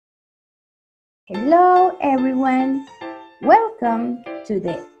Hello everyone, welcome to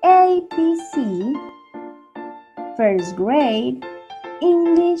the APC first grade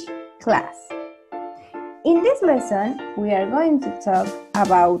English class. In this lesson, we are going to talk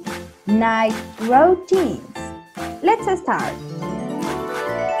about night routines. Let's start.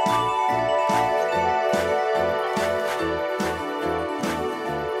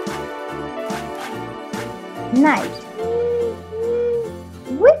 Night.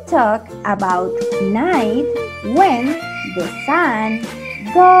 We talk about night when the sun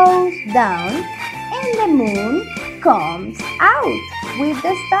goes down and the moon comes out with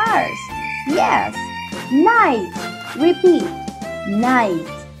the stars. Yes, night. Repeat, night.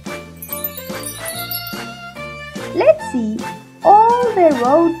 Let's see all the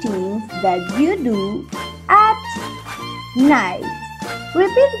routines that you do at night.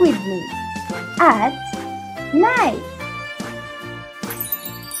 Repeat with me, at night.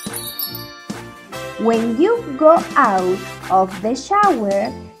 When you go out of the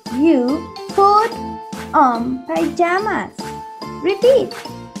shower, you put on pajamas. Repeat,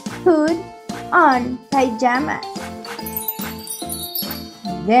 put on pajamas.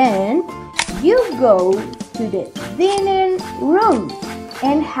 Then you go to the dinner room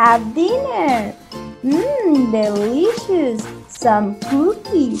and have dinner. Delicious! Some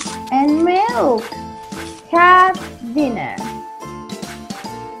cookies and milk. Have dinner.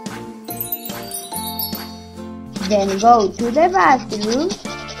 Then go to the bathroom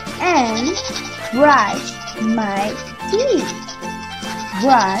and brush my teeth.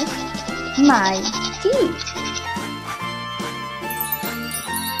 Brush my teeth.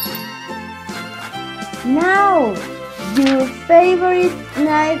 Now, your favorite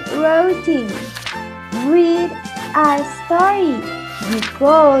night routine. Read a story. You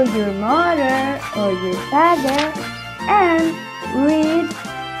call your mother or your father and read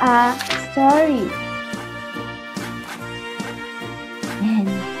a story. And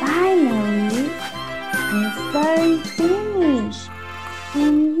finally, the story finished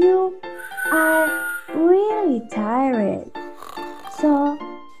and you are really tired. So,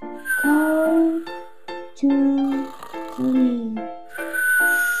 go to sleep.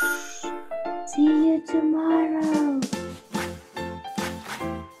 See you tomorrow.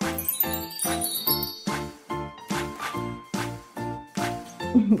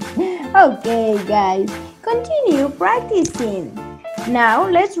 Okay, guys, continue practicing. Now,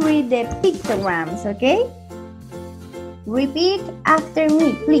 let's read the pictograms, okay? Repeat after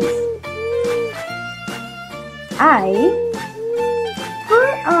me, please. I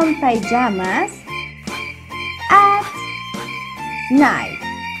put on pajamas at night.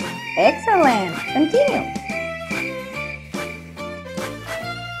 Excellent. Continue.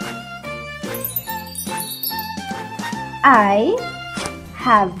 I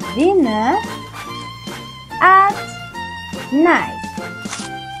have dinner at night.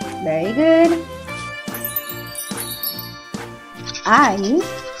 Very good. I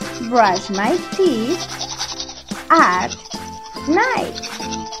brush my teeth at night.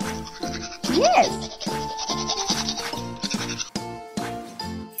 Yes.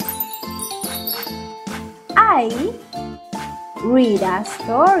 I read a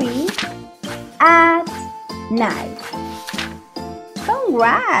story at night.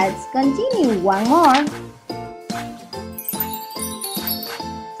 Congrats! Continue one more.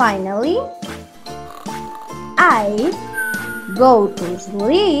 Finally, I go to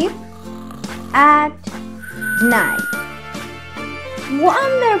sleep at night.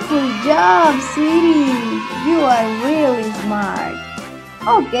 Wonderful job, Siri! You are really smart.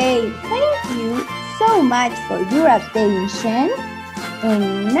 Okay, thank you so much for your attention.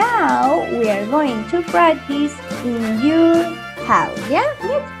 And now we are going to practice in your house. Yeah,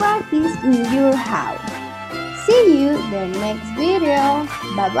 let's practice in your house. See you the next video.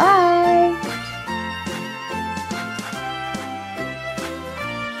 Bye-bye.